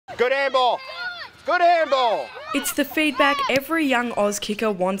Good handball. Good handball. It's the feedback every young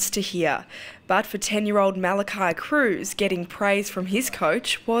Auskicker wants to hear. But for 10-year-old Malachi Kruse, getting praise from his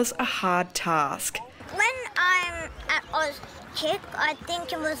coach was a hard task. When I'm at Auskick, I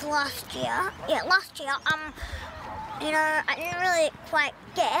think it was last year. Yeah, last year. I didn't really quite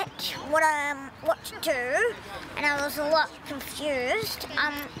get what to do, and I was a lot confused.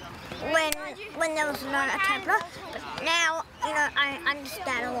 When there was no interpreter, but now, I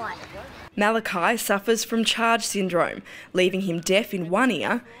understand a lot. Malachi suffers from charge syndrome, leaving him deaf in one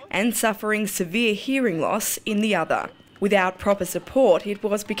ear and suffering severe hearing loss in the other. Without proper support, it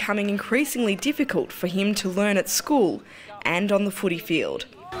was becoming increasingly difficult for him to learn at school and on the footy field.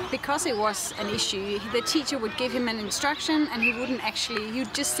 Because it was an issue, the teacher would give him an instruction and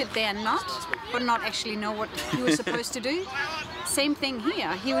he'd just sit there and not actually know what he was supposed to do. Same thing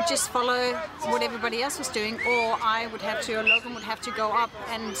here, he would just follow what everybody else was doing, or Logan would have to go up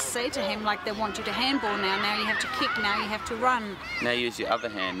and say to him, like, they want you to handball now you have to kick, now you have to run. Now use your other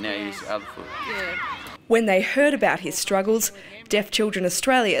hand, now use your other foot. Yeah. When they heard about his struggles, Deaf Children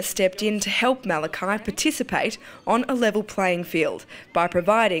Australia stepped in to help Malachi participate on a level playing field by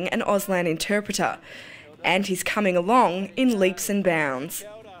providing an Auslan interpreter. And he's coming along in leaps and bounds.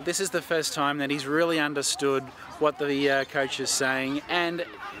 This is the first time that he's really understood what the coach is saying, and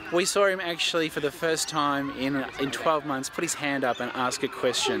we saw him actually for the first time in 12 months put his hand up and ask a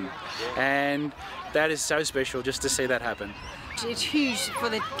question, and that is so special just to see that happen. It's huge for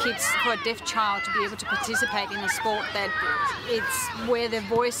the kids, for a deaf child, to be able to participate in a sport that it's where the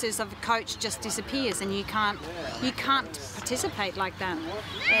voices of the coach just disappears and you can't participate like that.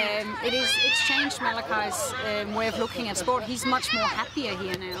 It's changed Malachi's way of looking at sport. He's much more happier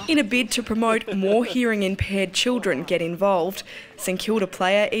here now. In a bid to promote more hearing impaired children get involved, St Kilda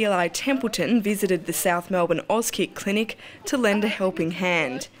player Eli Templeton visited the South Melbourne Auskick clinic to lend a helping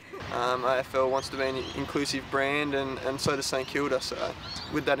hand. AFL wants to be an inclusive brand, and so does St Kilda, so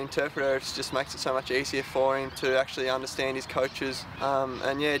with that interpreter it just makes it so much easier for him to actually understand his coaches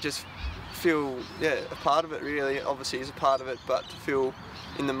and just feel a part of it really. Obviously he's a part of it, but to feel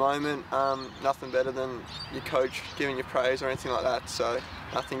in the moment, nothing better than your coach giving you praise or anything like that, so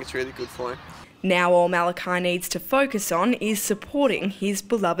I think it's really good for him. Now all Malachi needs to focus on is supporting his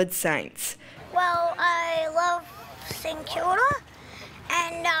beloved Saints. Well, I love St Kilda.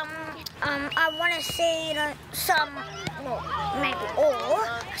 And I want to see, some, maybe all,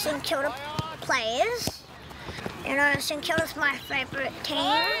 St Kilda players. St Kilda's my favourite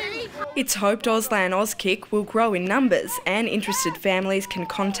team. It's hoped Auslan Auskick will grow in numbers, and interested families can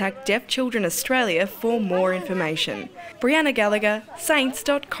contact Deaf Children Australia for more information. Brianna Gallagher,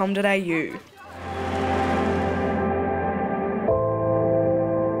 saints.com.au.